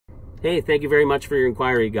Hey, thank you very much for your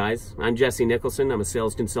inquiry, guys. I'm Jesse Nicholson. I'm a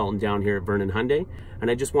sales consultant down here at Vernon Hyundai, and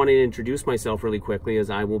I just wanted to introduce myself really quickly as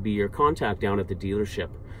I will be your contact down at the dealership.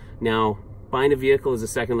 Now, buying a vehicle is the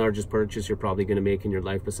second largest purchase you're probably going to make in your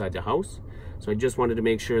life besides a house. So I just wanted to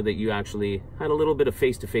make sure that you actually had a little bit of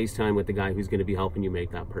face-to-face time with the guy who's going to be helping you make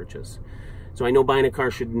that purchase. So I know buying a car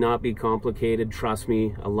should not be complicated. Trust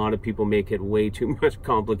me, a lot of people make it way too much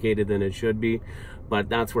complicated than it should be, but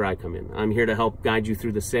that's where I come in. I'm here to help guide you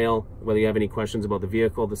through the sale, whether you have any questions about the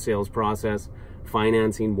vehicle, the sales process,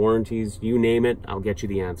 financing, warranties, you name it, I'll get you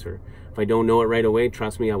the answer. If I don't know it right away,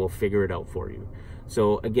 trust me, I will figure it out for you.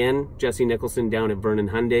 So again, Jesse Nicholson down at Vernon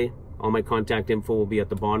Hyundai. All my contact info will be at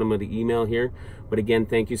the bottom of the email here. But again,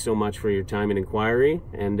 thank you so much for your time and inquiry.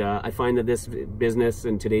 And I find that this business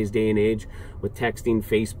in today's day and age with texting,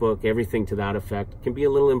 Facebook, everything to that effect can be a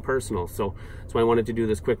little impersonal. So that's why I wanted to do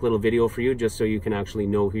this quick little video for you, just so you can actually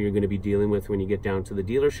know who you're going to be dealing with when you get down to the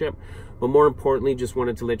dealership. But more importantly, just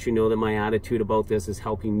wanted to let you know that my attitude about this is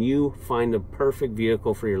helping you find the perfect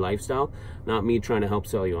vehicle for your lifestyle, not me trying to help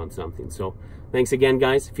sell you on something. So thanks again,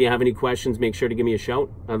 guys. If you have any questions, make sure to give me a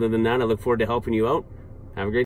shout. Other than that, I look forward to helping you out. Have a great day.